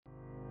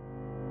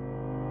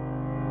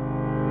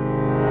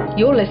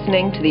You're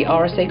listening to the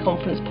RSA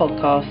Conference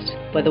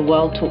podcast, where the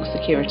world talks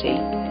security.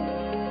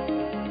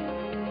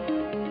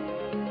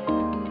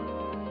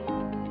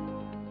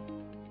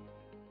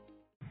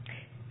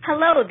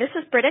 Hello, this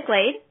is Britta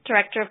Glade,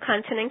 Director of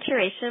Content and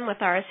Curation with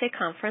RSA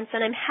Conference,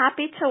 and I'm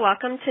happy to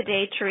welcome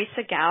today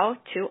Teresa Gao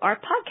to our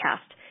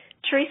podcast.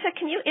 Teresa,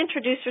 can you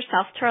introduce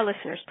yourself to our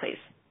listeners,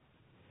 please?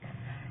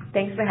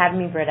 Thanks for having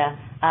me, Britta.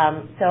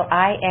 So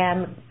I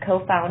am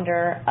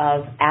co-founder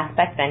of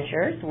Aspect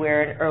Ventures.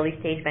 We're an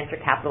early-stage venture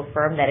capital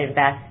firm that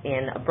invests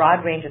in a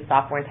broad range of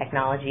software and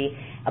technology.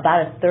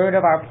 About a third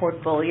of our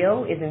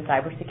portfolio is in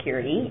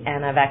cybersecurity,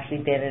 and I've actually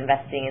been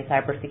investing in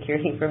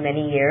cybersecurity for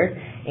many years,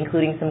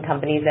 including some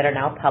companies that are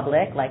now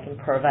public, like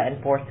Imperva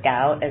and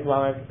Forescout, as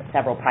well as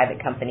several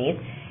private companies.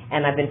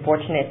 And I've been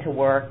fortunate to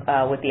work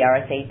with the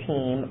RSA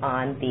team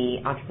on the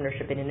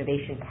entrepreneurship and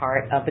innovation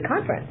part of the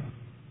conference.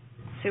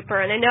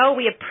 Super. And I know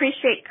we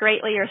appreciate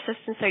greatly your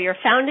assistance. So you're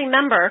a founding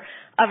member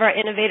of our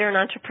Innovator and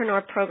Entrepreneur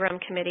Program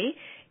Committee.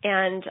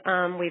 And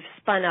we've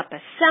spun up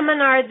a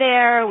seminar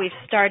there. We've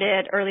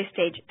started Early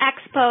Stage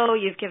Expo.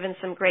 You've given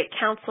some great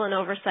counsel and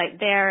oversight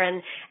there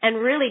and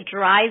really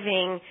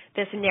driving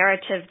this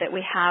narrative that we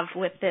have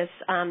with this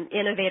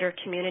innovator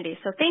community.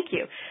 So thank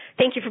you.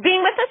 Thank you for being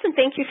with us, and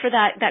thank you for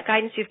that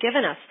guidance you've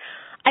given us.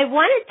 I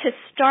wanted to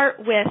start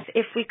with,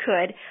 if we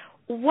could,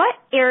 what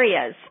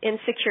areas in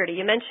security,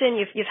 you mentioned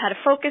you've had a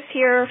focus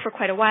here for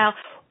quite a while.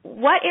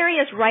 What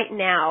areas right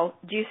now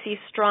do you see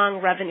strong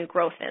revenue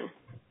growth in?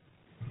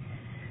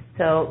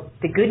 So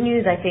the good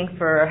news, I think,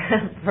 for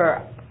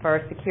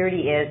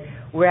security is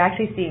we're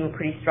actually seeing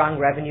pretty strong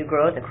revenue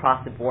growth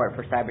across the board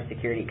for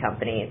cybersecurity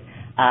companies.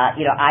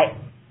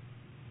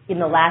 In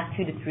the last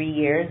 2 to 3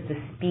 years, the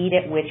speed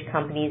at which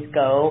companies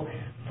go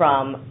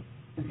from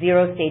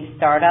zero-stage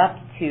startup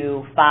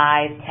to $5,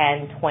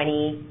 $10,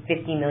 $20,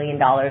 $50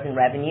 million in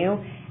revenue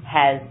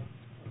has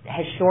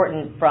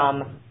shortened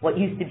from what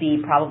used to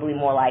be probably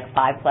more like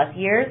 5+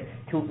 years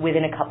to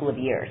within a couple of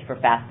years for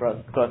fast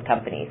growth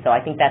companies. So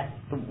I think that's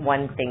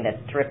one thing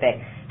that's terrific.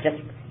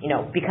 Just,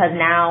 because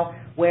now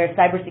where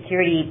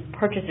cybersecurity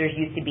purchasers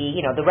used to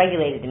be, the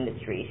regulated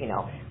industries,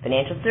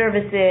 financial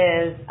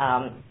services,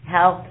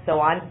 health, so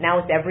on, now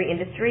it's every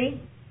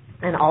industry,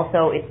 and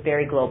also it's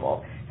very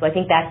global. So I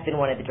think that's been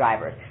one of the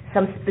drivers.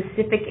 Some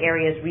specific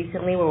areas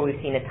recently where we've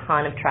seen a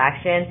ton of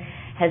traction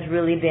has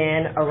really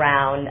been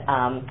around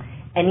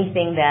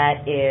anything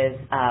that is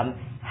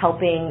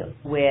helping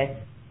with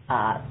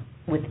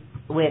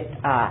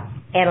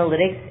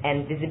analytics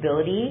and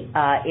visibility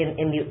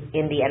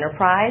in the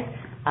enterprise.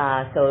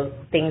 So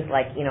things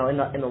like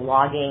in the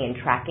logging and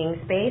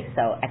tracking space.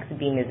 So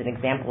Exabeam is an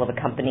example of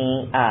a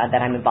company that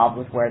I'm involved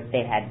with where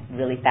they've had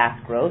really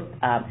fast growth,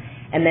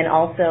 and then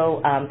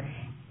also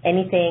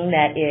anything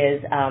that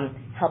is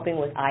helping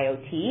with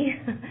IoT,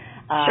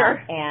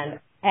 sure,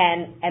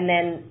 and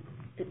then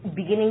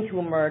beginning to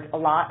emerge a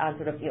lot on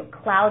sort of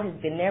cloud has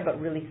been there, but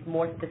really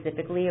more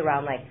specifically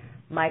around like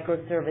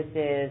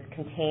microservices,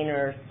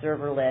 containers,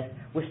 serverless.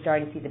 We're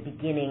starting to see the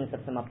beginnings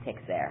of some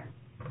upticks there.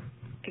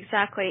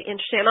 Exactly.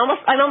 Interesting.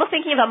 I'm almost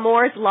thinking of a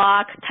Moore's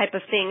Law type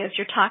of thing as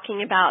you're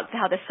talking about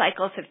how the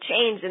cycles have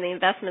changed and the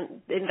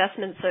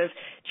investments are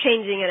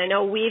changing. And I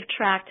know we've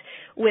tracked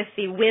with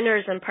the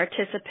winners and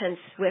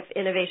participants with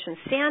Innovation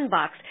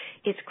Sandbox.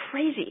 It's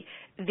crazy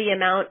the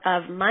amount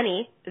of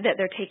money that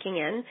they're taking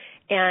in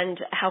and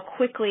how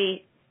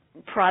quickly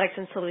products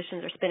and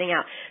solutions are spinning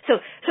out. So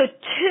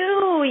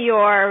to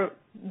your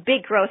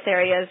big growth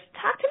areas,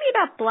 talk to me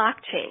about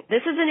blockchain.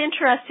 This is an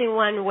interesting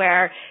one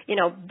where,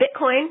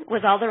 Bitcoin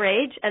was all the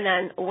rage and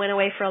then went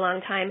away for a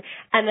long time.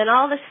 And then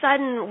all of a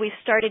sudden we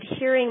started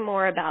hearing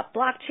more about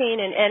blockchain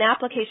and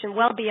application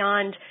well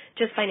beyond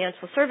just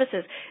financial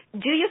services.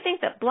 Do you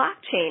think that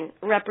blockchain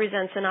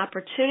represents an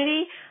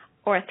opportunity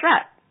or a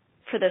threat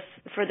for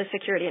the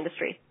security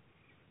industry?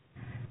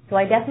 So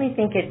I definitely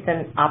think it's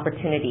an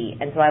opportunity,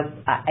 and so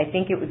I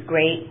think it was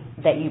great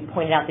that you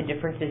pointed out the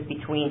differences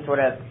between sort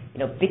of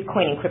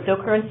Bitcoin and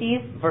cryptocurrencies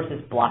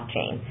versus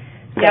blockchain.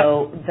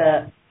 So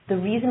the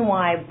reason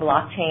why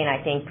blockchain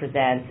I think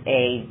presents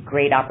a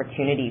great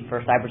opportunity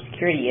for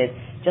cybersecurity is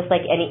just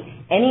like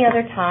any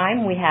other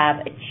time we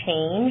have a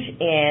change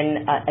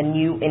in a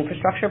new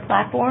infrastructure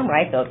platform,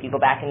 right? So if you go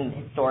back and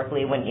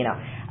historically when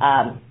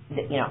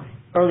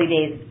early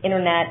days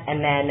internet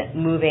and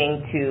then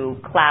moving to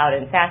cloud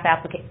and SaaS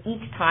applications,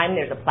 each time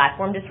there's a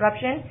platform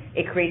disruption,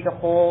 it creates a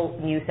whole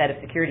new set of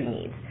security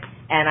needs.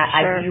 And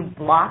I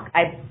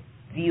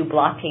view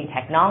blockchain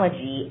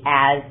technology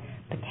as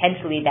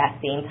potentially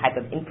that same type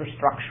of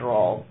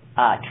infrastructural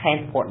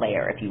transport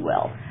layer, if you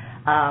will,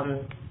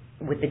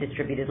 with the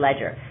distributed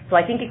ledger. So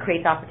I think it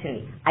creates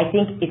opportunity. I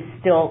think it's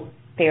still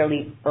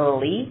fairly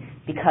early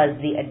because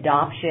the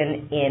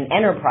adoption in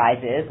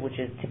enterprises, which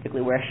is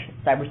typically where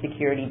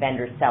cybersecurity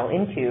vendors sell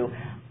into,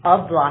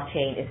 of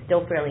blockchain is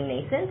still fairly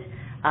nascent.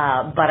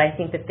 But I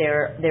think that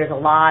there's a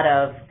lot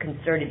of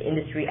concerted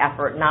industry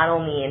effort, not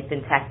only in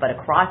fintech but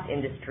across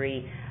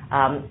industry,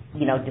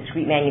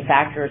 discrete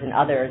manufacturers and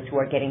others who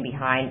are getting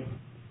behind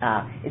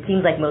it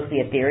seems like mostly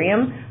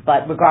Ethereum,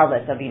 but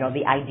regardless of,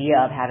 the idea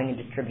of having a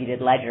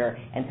distributed ledger,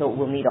 and so it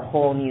will need a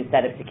whole new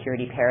set of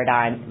security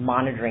paradigms,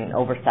 monitoring, and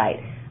oversight.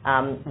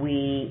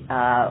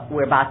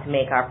 We're about to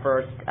make our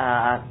first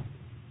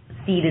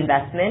seed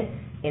investment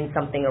in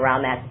something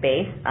around that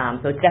space.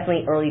 So it's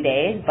definitely early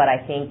days, but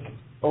I think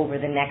over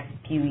the next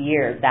few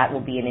years, that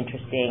will be an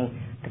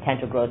interesting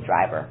potential growth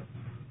driver.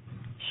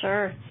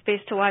 Sure,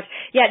 space to watch.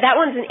 Yeah, that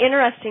one's an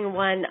interesting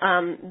one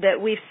that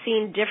we've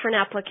seen different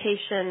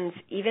applications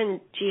even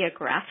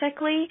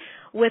geographically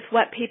with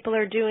what people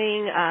are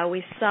doing.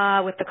 We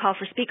saw with the call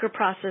for speaker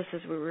process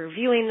as we were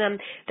reviewing them,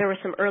 there were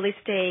some early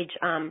stage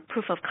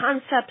proof of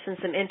concepts and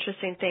some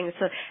interesting things.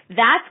 So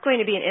that's going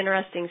to be an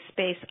interesting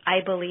space,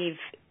 I believe,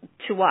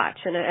 to watch.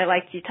 And I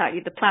like you taught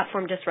you the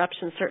platform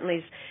disruption certainly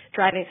is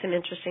driving some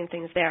interesting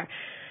things there.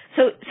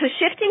 So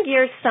shifting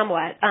gears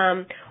somewhat,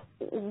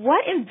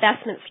 what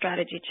investment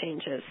strategy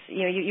changes?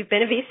 You've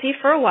been a VC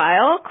for a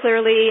while.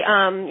 Clearly,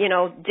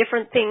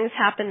 different things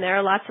happen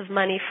there, lots of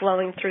money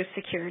flowing through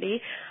security.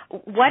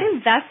 What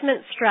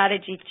investment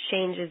strategy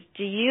changes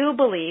do you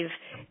believe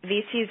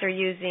VCs are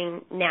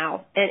using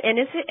now? And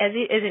is it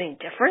any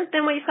different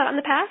than what you thought in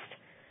the past?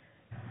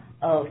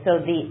 Oh,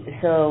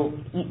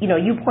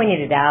 you pointed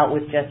it out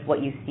with just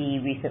what you see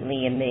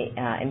recently in the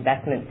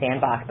investment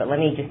sandbox, but let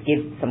me just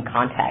give some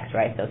context,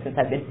 right? So since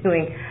I've been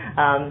doing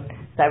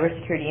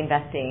cybersecurity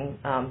investing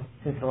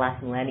since the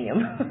last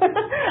millennium.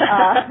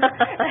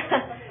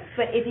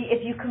 But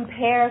if you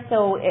compare,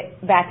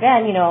 back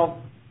then,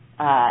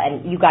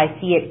 and you guys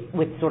see it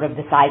with sort of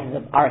the sizes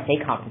of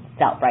RSA conference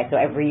itself, right? So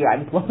every year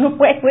I'm blown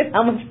away with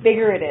how much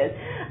bigger it is.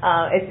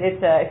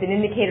 It's an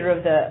indicator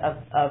of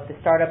the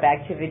startup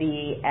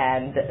activity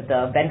and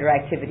the vendor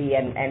activity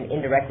and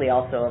indirectly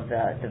also of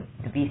the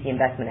VC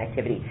investment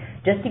activity.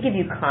 Just to give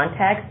you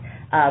context,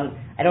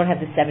 I don't have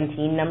the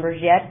 17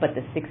 numbers yet, but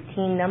the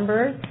 16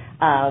 numbers,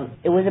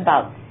 it was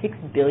about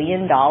 $6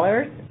 billion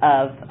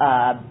of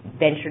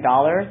venture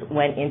dollars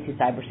went into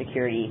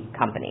cybersecurity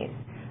companies.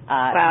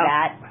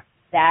 Wow.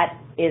 That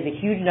is a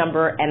huge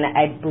number, and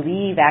I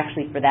believe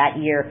actually for that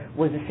year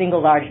was the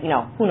single largest,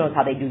 who knows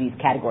how they do these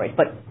categories,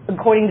 but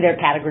according to their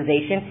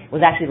categorization, it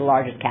was actually the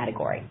largest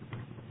category,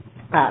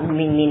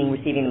 meaning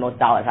receiving the most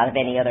dollars out of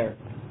any other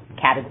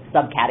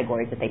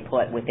subcategories that they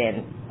put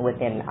within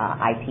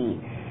IT.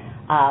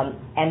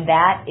 And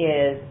that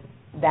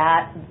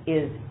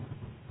is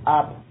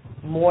up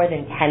more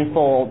than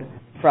tenfold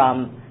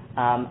from,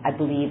 I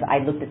believe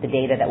I looked at the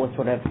data that was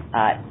sort of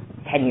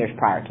 10 years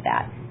prior to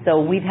that. So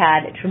we've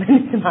had a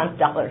tremendous amount of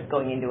dollars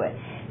going into it.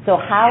 So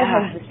how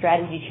has the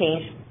strategy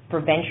changed for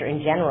venture in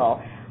general?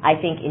 I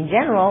think in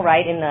general,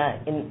 right, in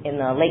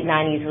the late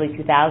 90s, early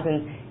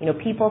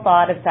 2000s, people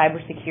thought of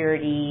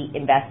cybersecurity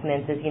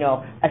investments as,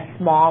 a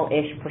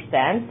small-ish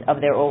 % of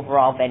their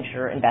overall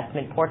venture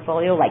investment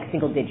portfolio, like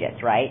single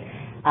digits, right?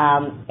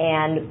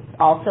 And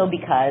also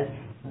because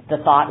the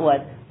thought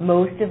was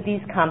most of these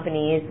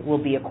companies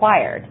will be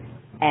acquired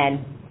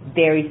and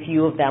very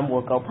few of them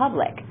will go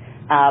public.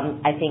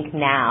 I think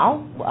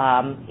now,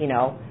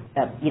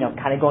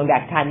 kind of going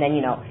back to time, then,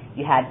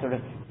 you had sort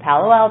of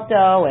Palo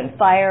Alto and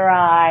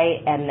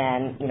FireEye, and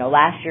then,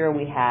 last year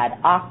we had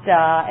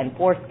Okta and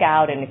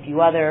Forescout and a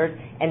few others.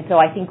 And so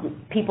I think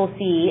people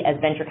see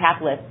as venture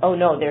capitalists, oh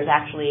no, there's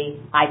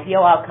actually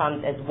IPO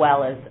outcomes as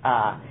well as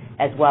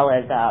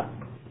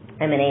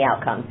M&A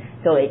outcomes.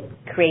 So it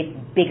creates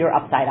bigger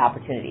upside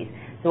opportunities.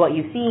 So what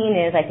you've seen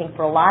is, I think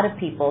for a lot of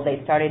people,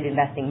 they started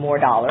investing more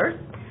dollars.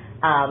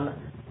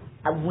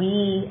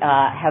 We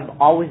have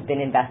always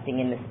been investing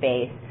in the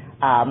space,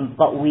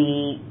 but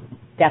we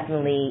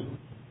definitely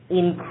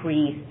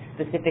increased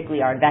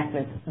specifically our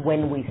investments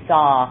when we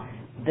saw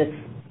the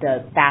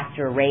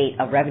faster rate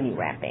of revenue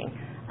ramping.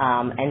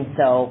 And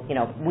so,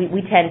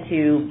 we tend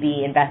to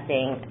be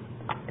investing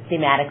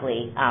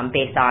thematically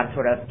based on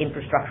sort of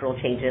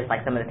infrastructural changes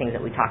like some of the things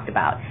that we talked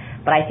about.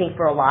 But I think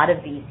for a lot of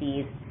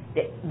VCs,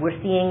 we're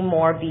seeing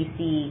more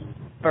VC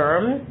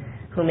firms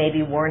who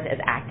maybe weren't as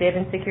active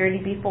in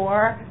security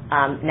before,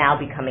 now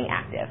becoming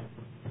active.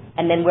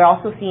 And then we're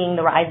also seeing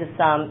the rise of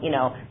some,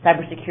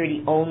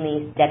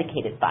 cybersecurity-only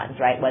dedicated funds,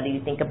 right? Whether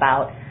you think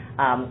about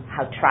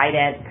how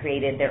Trident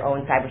created their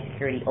own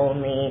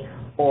cybersecurity-only,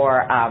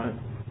 or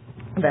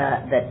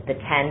the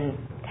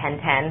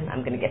 1010,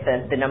 I'm going to get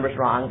the numbers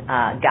wrong,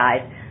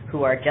 guys,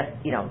 who are just,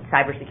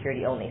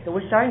 cybersecurity only. So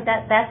we're starting,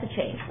 that's a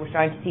change. We're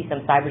starting to see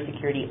some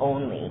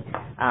cybersecurity-only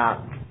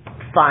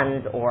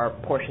funds or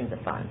portions of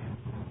funds.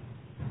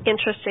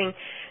 Interesting.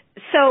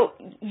 So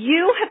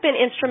you have been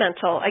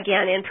instrumental,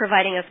 again, in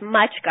providing us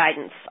much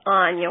guidance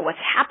on, what's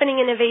happening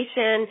in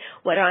innovation,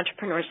 what are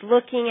entrepreneurs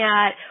looking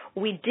at.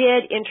 We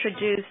did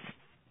introduce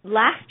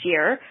last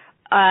year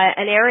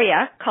an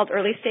area called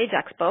Early Stage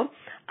Expo,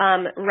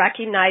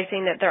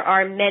 recognizing that there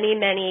are many,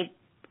 many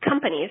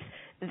companies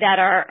that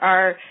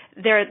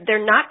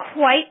they're not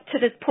quite to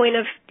the point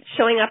of,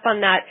 showing up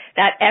on that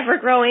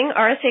ever-growing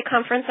RSA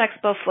Conference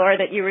Expo floor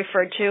that you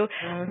referred to,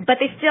 but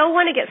they still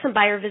want to get some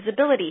buyer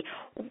visibility.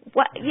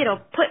 What,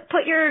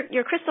 put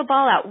your crystal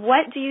ball out.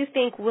 What do you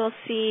think we'll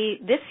see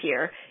this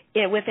year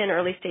within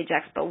Early Stage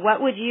Expo?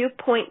 What would you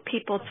point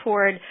people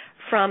toward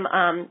from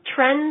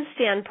trend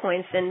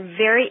standpoints and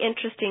very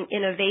interesting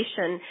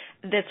innovation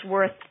that's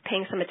worth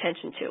paying some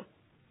attention to?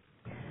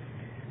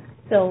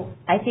 So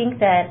I think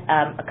that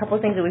a couple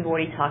of things that we've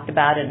already talked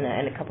about and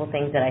a couple of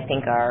things that I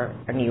think are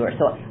newer.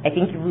 So I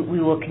think we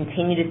will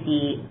continue to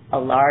see a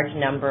large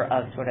number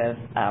of sort of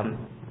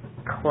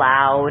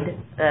cloud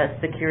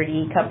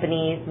security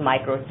companies,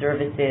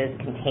 microservices,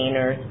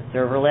 containers,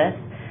 serverless.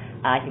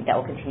 I think that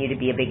will continue to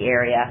be a big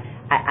area.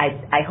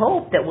 I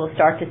hope that we'll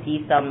start to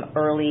see some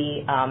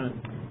early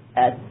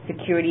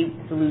security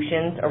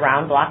solutions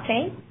around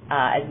blockchain,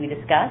 as we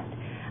discussed.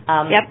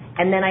 Yep.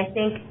 And then I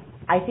think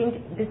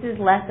this is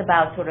less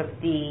about sort of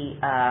the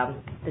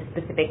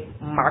specific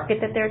market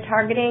that they're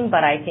targeting,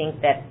 but I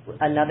think that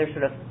another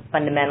sort of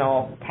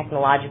fundamental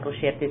technological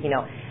shift is,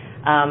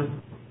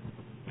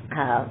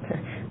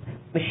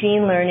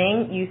 machine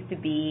learning used to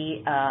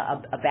be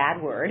a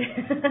bad word. It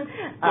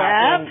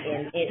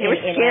was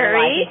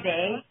scary.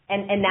 Things.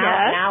 And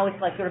now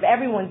it's like sort of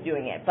everyone's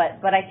doing it.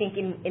 But I think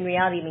in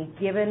reality,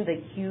 given the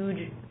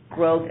huge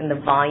growth in the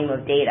volume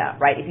of data,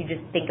 right? If you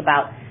think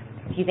about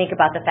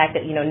the fact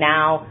that,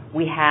 now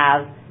we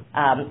have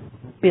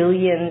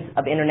billions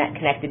of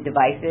internet-connected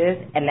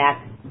devices, and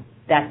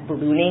that's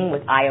ballooning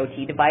with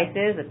IoT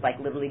devices. It's like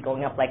literally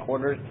going up like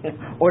order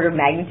of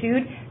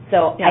magnitude.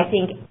 So I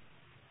think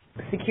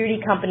most security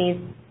companies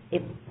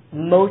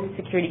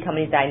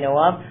that I know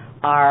of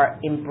are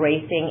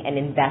embracing and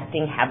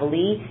investing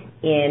heavily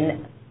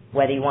in,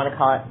 whether you want to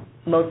call it,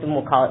 most of them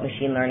will call it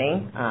machine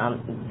learning.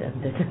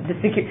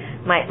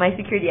 My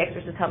security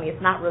experts will tell me it's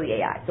not really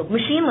AI. So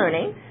machine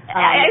learning.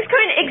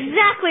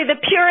 Exactly. The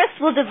purists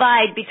will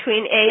divide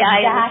between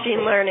AI and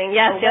machine learning.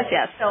 Yes.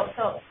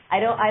 So I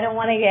don't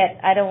want to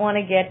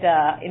get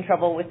in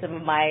trouble with some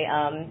of my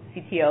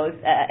CTOs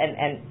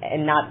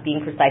and not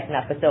being precise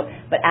enough.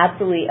 But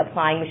absolutely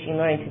applying machine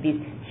learning to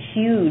these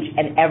huge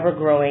and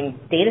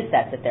ever-growing data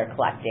sets that they're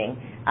collecting.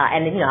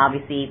 And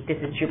obviously, this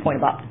is your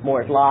point about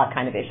Moore's Law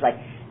kind of issue. Like,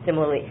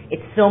 similarly,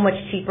 it's so much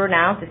cheaper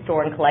now to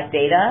store and collect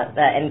data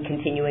and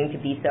continuing to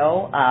be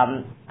so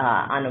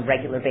on a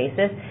regular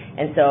basis.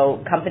 And so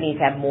companies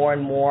have more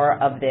and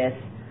more of this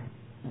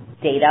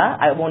data.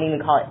 I won't even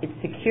call it, it's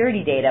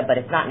security data, but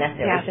it's not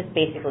necessarily. Yeah. It's just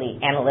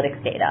basically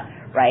analytics data,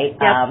 right?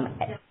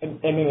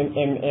 Yep.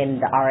 In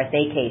the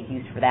RSA case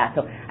used for that.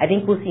 So I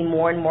think we'll see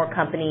more and more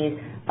companies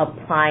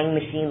applying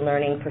machine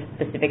learning for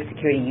specific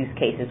security use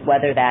cases,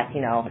 whether that's,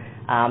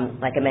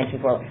 like I mentioned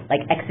before,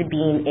 like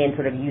Exabeam in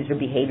sort of user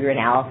behavior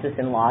analysis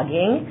and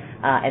logging,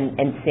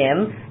 and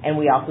SIM. And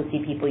we also see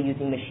people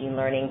using machine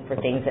learning for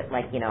things that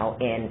like,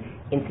 in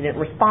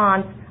incident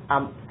response.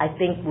 I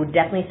think we're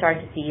definitely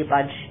starting to see a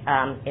bunch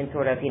in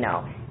sort of,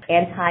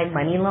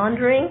 anti-money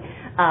laundering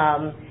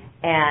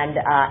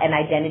and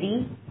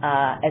identity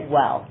as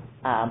well.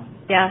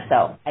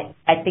 So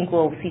I think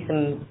we'll see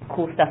some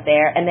cool stuff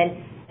there. And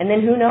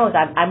then who knows?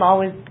 I'm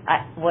always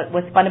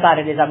what's fun about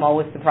it is I'm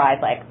always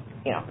surprised. Like,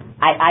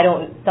 I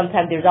don't.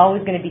 Sometimes there's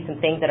always going to be some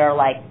things that are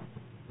like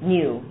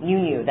new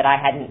that I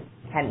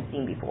hadn't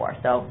seen before.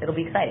 So it'll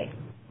be exciting.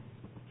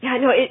 Yeah,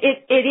 no,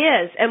 it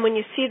is. And when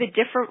you see the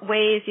different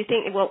ways, you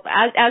think, well,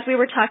 as we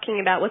were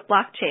talking about with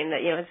blockchain, that,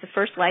 it's the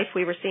first life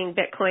we were seeing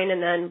Bitcoin,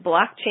 and then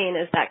blockchain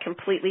is that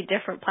completely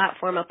different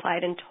platform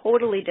applied in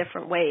totally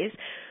different ways.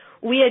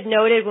 We had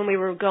noted when we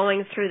were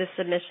going through the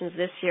submissions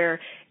this year,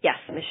 yes,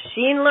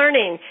 machine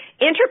learning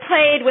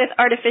interplayed with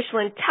artificial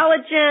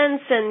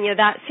intelligence, and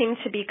that seemed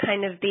to be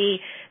kind of the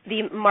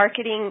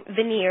marketing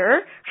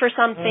veneer for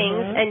some things,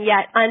 and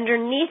yet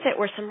underneath it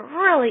were some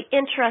really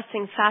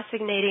interesting,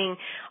 fascinating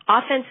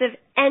offensive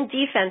and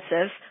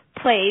defensive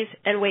plays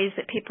and ways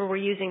that people were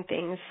using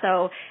things.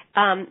 So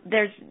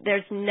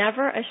there's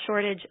never a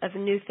shortage of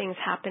new things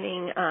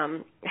happening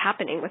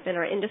within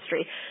our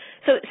industry.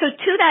 So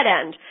to that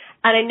end,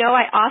 and I know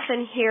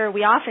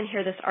we often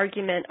hear this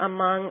argument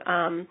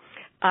among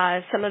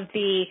some of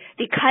the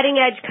cutting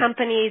edge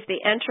companies,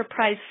 the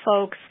enterprise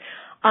folks.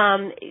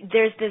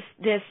 There's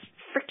this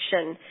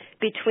friction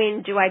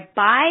between, do I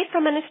buy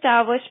from an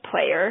established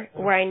player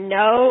where I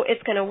know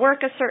it's going to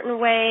work a certain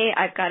way,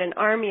 I've got an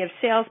army of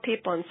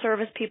salespeople and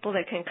service people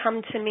that can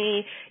come to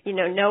me,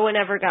 no one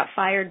ever got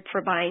fired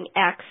for buying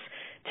X,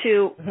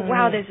 to,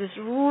 wow, there's this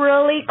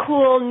really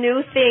cool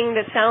new thing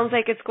that sounds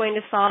like it's going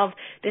to solve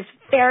this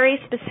very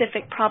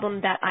specific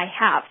problem that I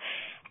have.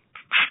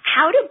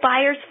 How do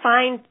buyers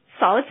find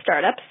solid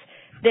startups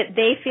that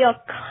they feel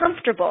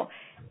comfortable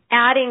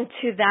adding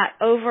to that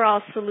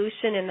overall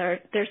solution in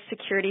their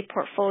security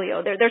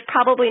portfolio? There's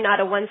probably not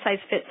a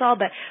one-size-fits-all,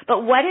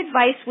 but what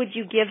advice would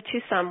you give to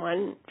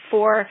someone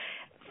for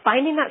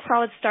finding that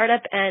solid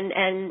startup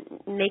and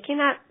making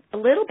that a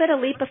little bit of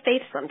leap of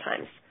faith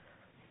sometimes?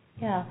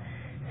 Yeah.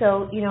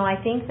 So, I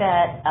think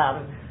that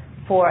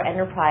for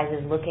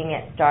enterprises looking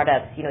at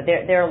startups,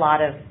 there are a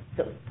lot of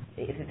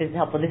if this is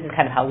helpful, this is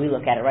kind of how we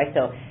look at it, right?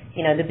 So,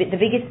 the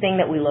biggest thing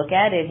that we look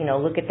at is,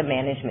 look at the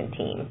management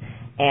team.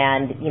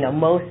 And,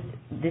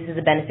 this is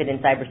a benefit in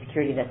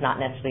cybersecurity that's not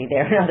necessarily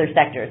there in other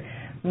sectors.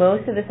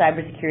 Most of the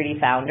cybersecurity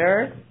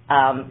founders,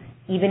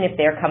 even if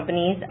their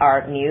companies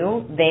are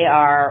new, they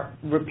are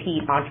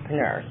repeat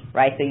entrepreneurs,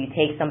 right? So you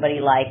take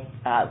somebody like,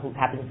 who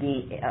happens to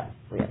be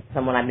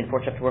someone I've been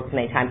fortunate to work with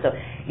many times. So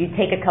you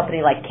take a company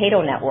like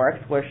Cato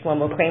Networks, where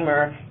Shlomo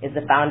Kramer is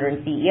the founder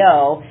and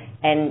CEO,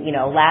 and,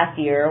 last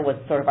year was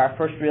sort of our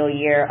first real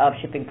year of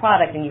shipping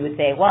product, and you would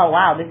say, well,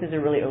 wow, this is a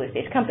really early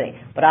stage company.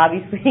 But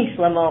obviously,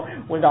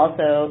 Shlomo was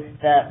also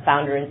the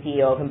founder and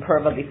CEO of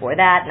Imperva before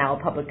that, now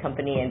a public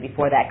company, and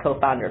before that,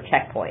 co-founder of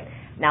Checkpoint.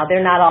 Now,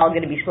 they're not all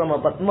going to be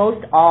Shlomo, but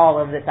most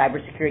all of the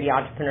cybersecurity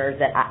entrepreneurs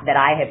that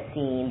I have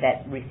seen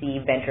that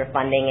receive venture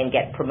funding and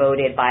get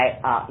promoted by,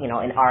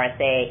 an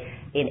RSA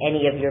in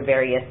any of your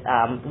various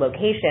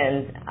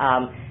locations,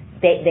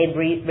 they've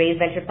raised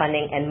venture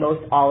funding, and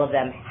most all of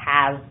them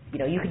have,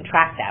 you can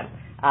track them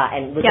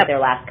and look at their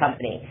last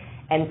company.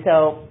 And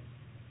so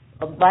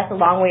that's a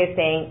long way of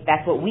saying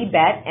that's what we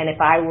bet, and if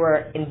I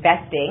were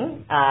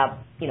investing,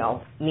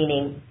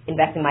 meaning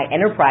investing my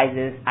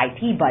enterprise's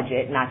IT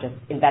budget, not just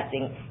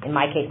investing, in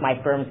my case,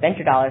 my firm's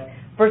venture dollars,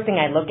 first thing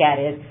I look at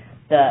is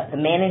the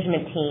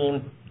management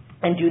team,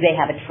 and do they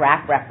have a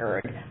track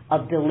record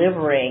of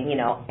delivering,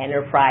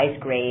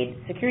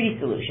 enterprise-grade security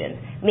solutions?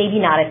 Maybe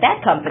not at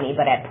that company,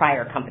 but at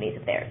prior companies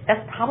of theirs.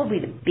 That's probably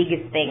the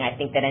biggest thing I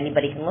think that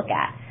anybody can look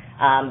at.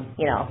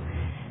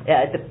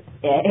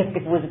 If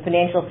it was a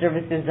financial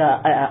services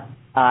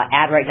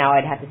ad right now,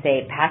 I'd have to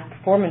say past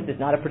performance is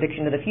not a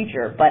prediction of the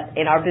future. But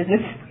in our business,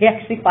 we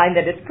actually find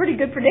that it's a pretty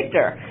good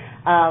predictor.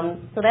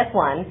 So that's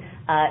one.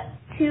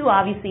 Two,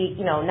 obviously,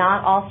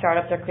 not all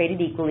startups are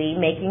created equally,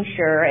 making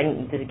sure,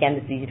 and again,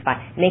 this is easy to find,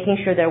 making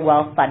sure they're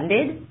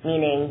well-funded,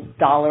 meaning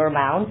dollar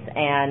amounts,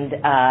 and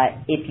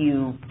if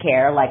you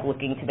care, like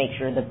looking to make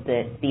sure that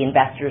the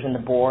investors and the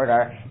board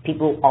are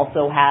people who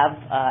also have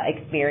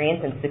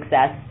experience and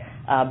success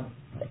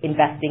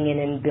investing in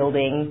and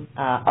building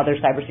other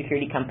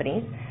cybersecurity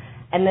companies.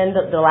 And then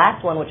the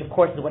last one, which of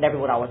course is what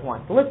everyone always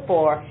wants to look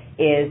for,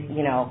 is,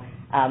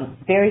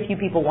 very few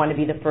people want to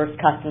be the first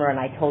customer, and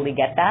I totally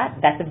get that.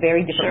 That's a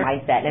very different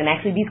mindset. And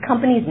actually, these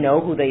companies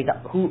know who the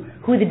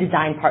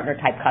design partner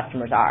type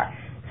customers are.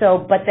 So,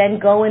 but then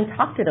go and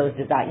talk to those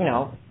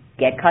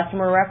get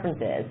customer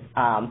references.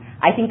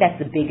 I think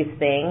that's the biggest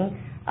thing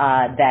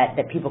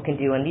that people can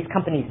do, and these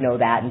companies know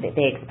that, and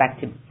they expect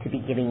to be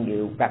giving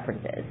you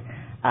references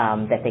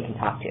that they can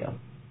talk to.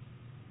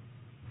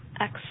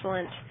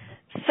 Excellent.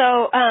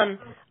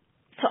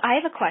 So I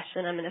have a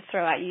question I'm going to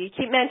throw at you. You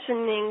keep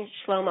mentioning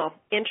Shlomo,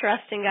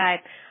 interesting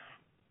guy.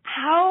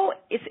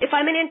 If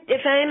I'm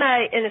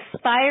an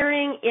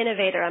aspiring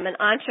innovator, I'm an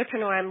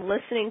entrepreneur, I'm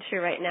listening to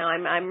you right now,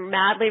 I'm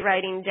madly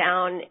writing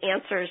down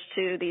answers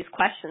to these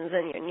questions,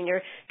 and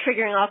you're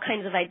triggering all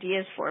kinds of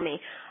ideas for me.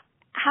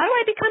 How do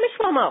I become a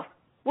Shlomo?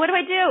 What do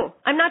I do?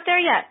 I'm not there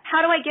yet.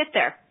 How do I get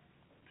there?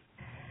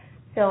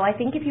 So I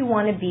think if you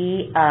want to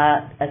be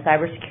a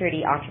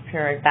cybersecurity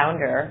entrepreneur and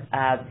founder,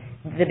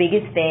 the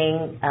biggest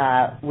thing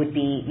would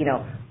be,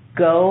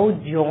 go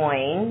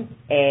join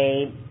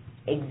a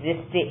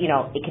existing,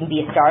 it can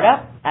be a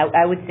startup.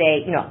 I would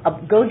say,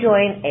 go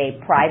join a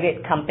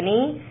private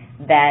company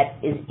that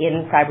is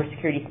in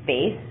cybersecurity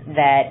space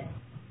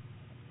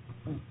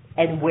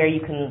and where you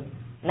can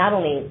not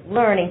only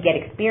learn and get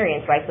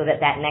experience, right, so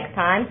that next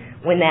time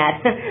when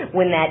that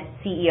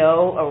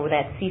CEO or when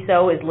that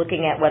CISO is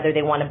looking at whether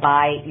they want to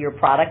buy your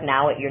product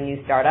now at your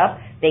new startup,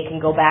 they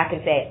can go back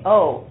and say,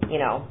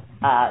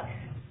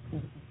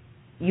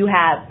 you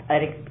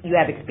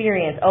have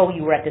experience. Oh,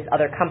 you were at this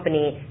other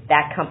company.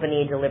 That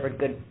company delivered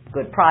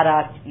good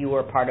product. You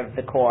were part of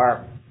the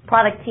core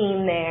product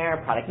team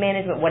there, product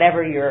management,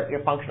 whatever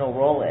your functional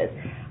role is.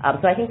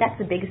 So I think that's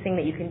the biggest thing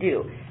that you can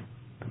do.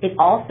 It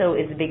also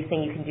is the biggest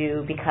thing you can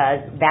do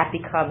because that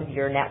becomes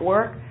your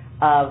network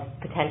of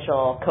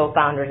potential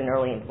co-founders and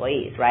early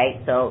employees,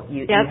 right? So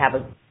you have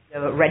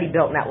a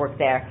ready-built network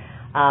there.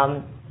 And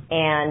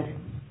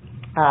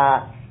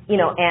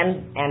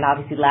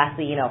obviously,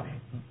 lastly,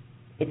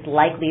 it's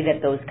likely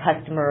that those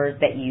customers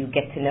that you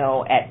get to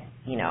know at,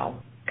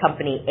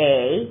 company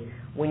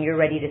A, when you're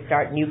ready to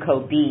start new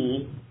code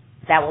B,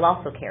 that will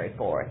also carry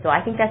forward. So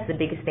I think that's the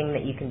biggest thing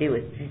that you can do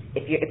is just,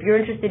 if you're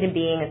interested in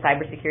being a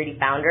cybersecurity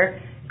founder,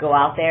 go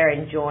out there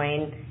and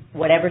join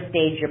whatever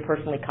stage you're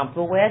personally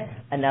comfortable with,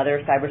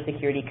 another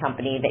cybersecurity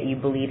company that you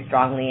believe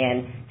strongly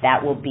in.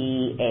 That will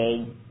be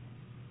a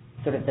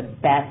sort of the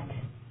best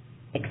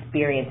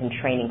experience and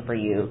training for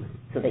you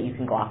so that you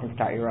can go off and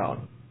start your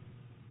own.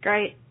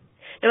 Great.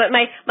 No,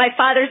 my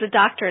father's a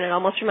doctor, and it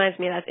almost reminds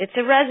me of that. It's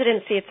a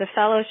residency, it's a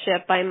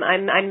fellowship.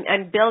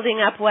 I'm building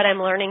up what I'm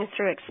learning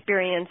through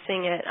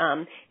experiencing it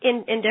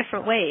in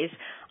different ways.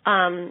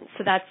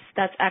 So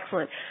that's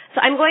excellent.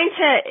 So I'm going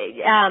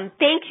to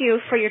thank you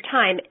for your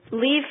time.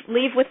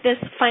 Leave with this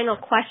final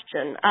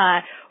question.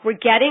 We're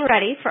getting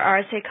ready for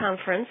RSA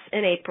Conference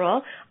in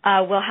April.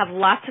 We'll have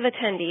lots of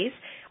attendees.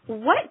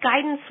 what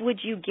guidance would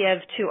you give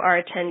to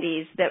our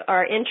attendees that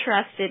are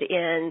interested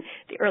in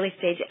the Early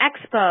Stage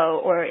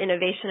Expo or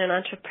Innovation and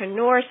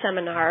Entrepreneur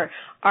Seminar,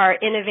 our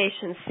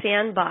Innovation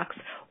Sandbox?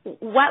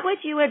 What would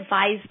you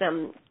advise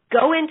them?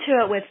 Go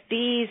into it with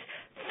these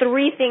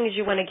 3 things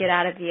you want to get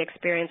out of the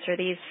experience, or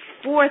these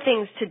 4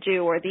 things to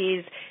do, or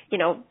these,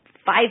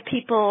 5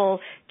 people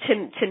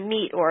to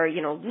meet, or,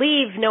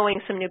 leave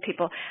knowing some new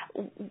people.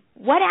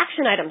 What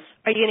action items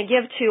are you going to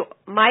give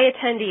to my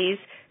attendees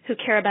who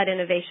care about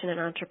innovation and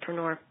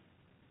entrepreneur?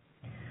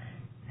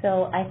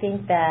 So I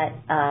think that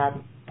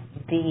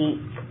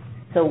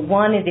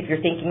one is, if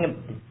you're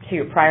thinking to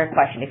your prior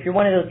question, if you're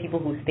one of those people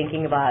who's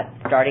thinking about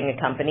starting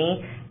a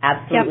company,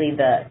 absolutely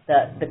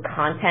the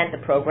content,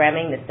 the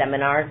programming, the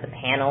seminars, the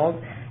panels,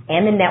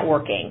 and the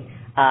networking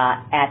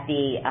at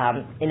the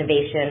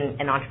innovation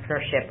and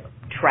entrepreneurship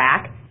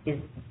track is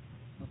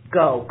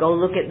go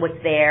look at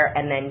what's there,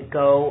 and then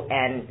go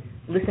and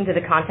listen to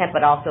the content,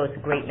 but also it's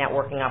a great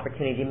networking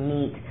opportunity to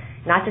meet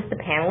not just the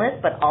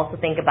panelists, but also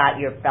think about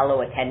your fellow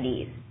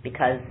attendees,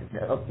 because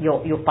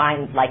you'll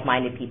find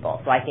like-minded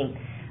people. So I think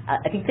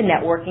the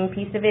networking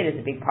piece of it is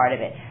a big part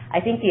of it.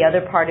 I think the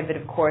other part of it,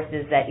 of course,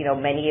 is that,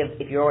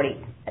 if you already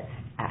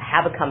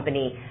have a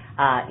company,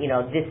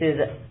 this is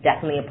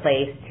definitely a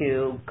place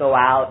to go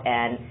out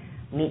and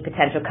meet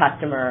potential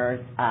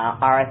customers.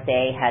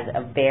 RSA has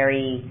a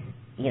very,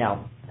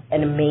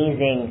 an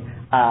amazing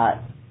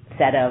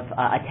set of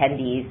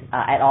attendees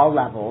at all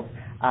levels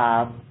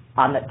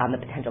on the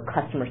potential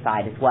customer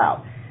side as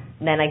well.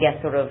 And then I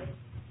guess sort of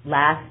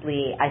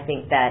lastly, I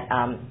think that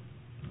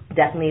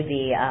definitely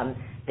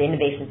the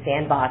Innovation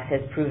Sandbox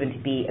has proven to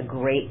be a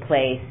great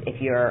place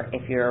if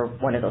you're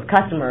one of those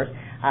customers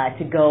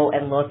to go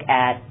and look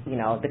at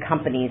the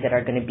companies that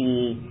are going to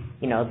be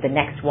the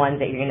next ones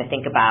that you're going to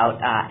think about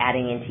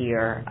adding into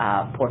your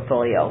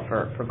portfolio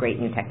for great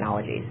new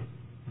technologies.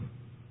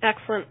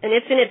 Excellent. And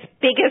it's in its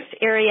biggest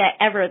area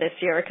ever this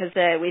year, because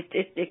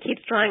it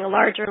keeps drawing a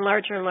larger and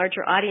larger and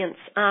larger audience.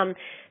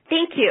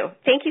 Thank you.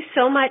 Thank you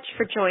so much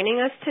for joining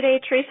us today,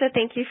 Teresa.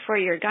 Thank you for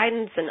your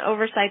guidance and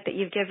oversight that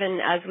you've given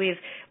as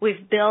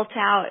we've built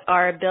out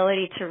our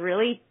ability to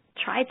really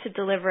try to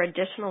deliver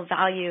additional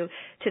value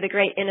to the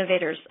great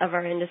innovators of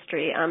our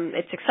industry.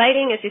 It's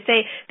exciting. As you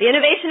say, the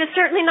innovation is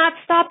certainly not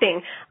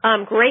stopping.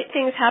 Great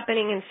things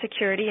happening in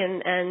security,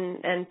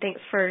 and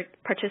thanks for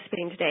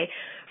participating today.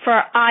 For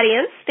our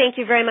audience, thank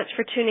you very much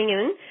for tuning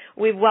in.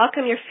 We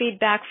welcome your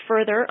feedback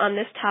further on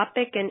this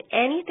topic and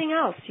anything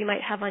else you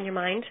might have on your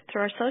mind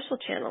through our social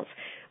channels.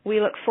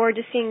 We look forward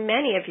to seeing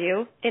many of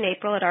you in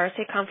April at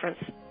RSA Conference.